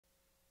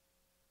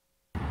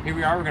Here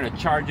we are, we're going to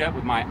charge up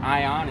with my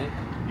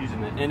IONIQ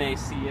using the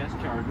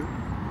NACS charger.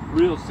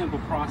 Real simple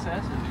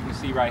process, as you can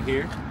see right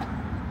here.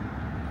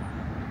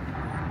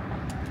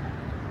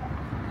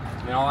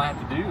 And all I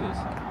have to do is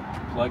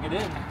plug it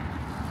in.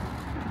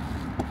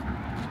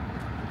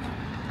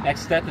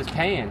 Next step is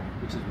paying,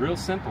 which is real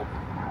simple.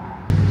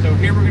 So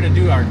here we're going to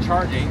do our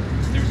charging.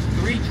 There's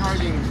 3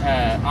 charging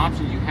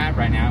options you have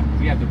right now.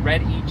 We have the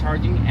viveEV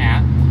charging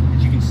app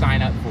that you can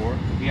sign up for.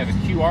 We have a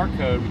QR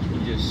code which you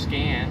can just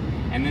scan,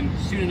 and then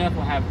soon enough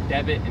we'll have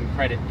debit and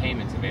credit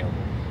payments available.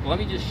 But let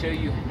me just show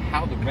you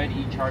how the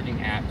viveEV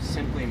charging app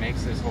simply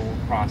makes this whole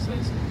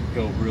process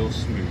go real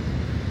smooth.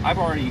 I've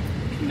already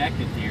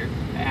connected here.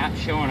 The app's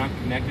showing I'm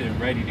connected and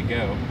ready to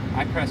go.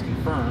 I press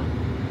confirm,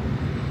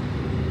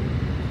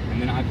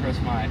 and then I press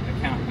my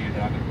account here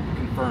that I've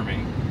been confirming.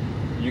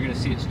 And you're going to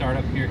see it start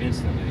up here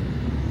instantly.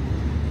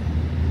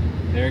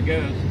 There it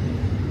goes.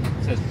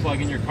 It says plug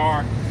in your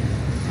car.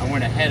 I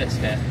went ahead a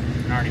step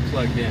and already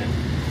plugged in.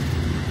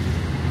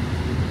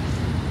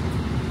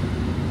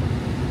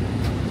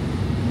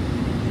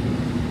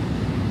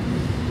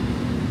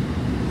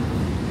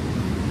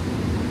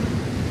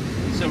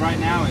 So right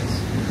now it's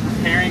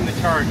preparing the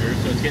charger,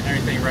 so it's getting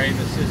everything ready in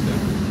the system.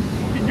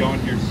 We'll be going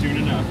here soon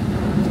enough.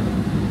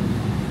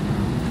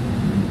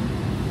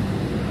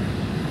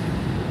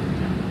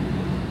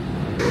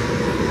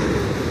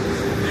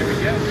 There we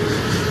go.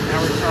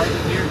 Now we're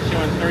charging here, it's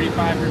showing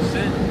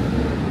 35%.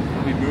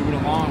 We'll be moving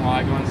along while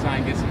I go inside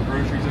and get some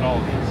groceries at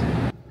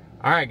Aldi's.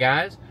 Alright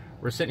guys,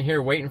 we're sitting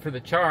here waiting for the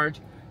charge.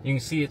 You can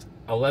see it's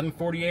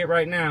 11:48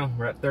 right now.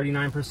 We're at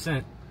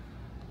 39%.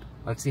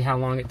 Let's see how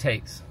long it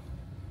takes.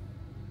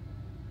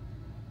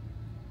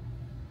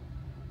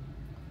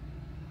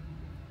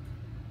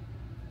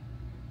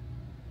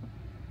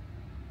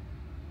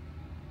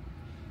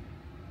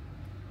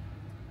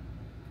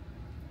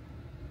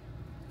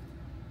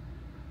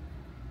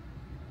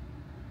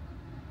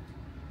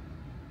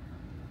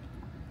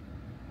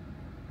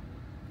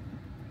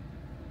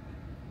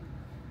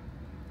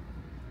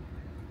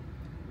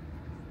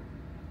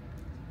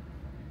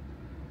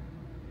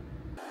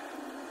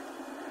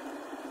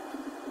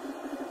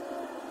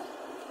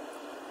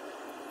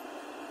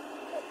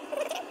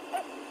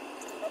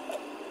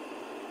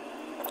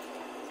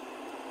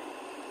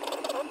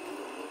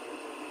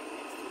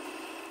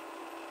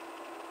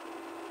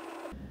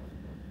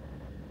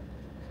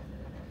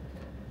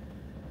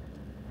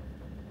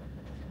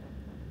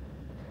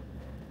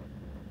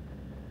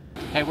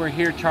 Hey, we're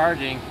here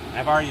charging.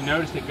 I've already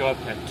noticed it go up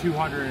to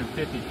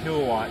 250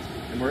 kilowatts,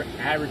 and we're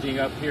averaging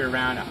up here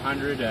around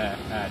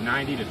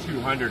 90 to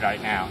 200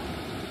 right now.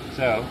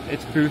 So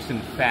it's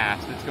boosting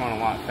fast. It's going a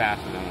lot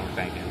faster than we're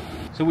thinking.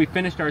 So we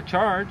finished our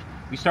charge.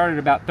 We started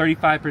about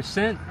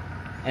 35%,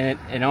 and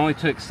it only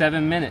took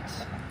 7 minutes.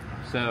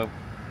 So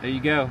there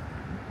you go.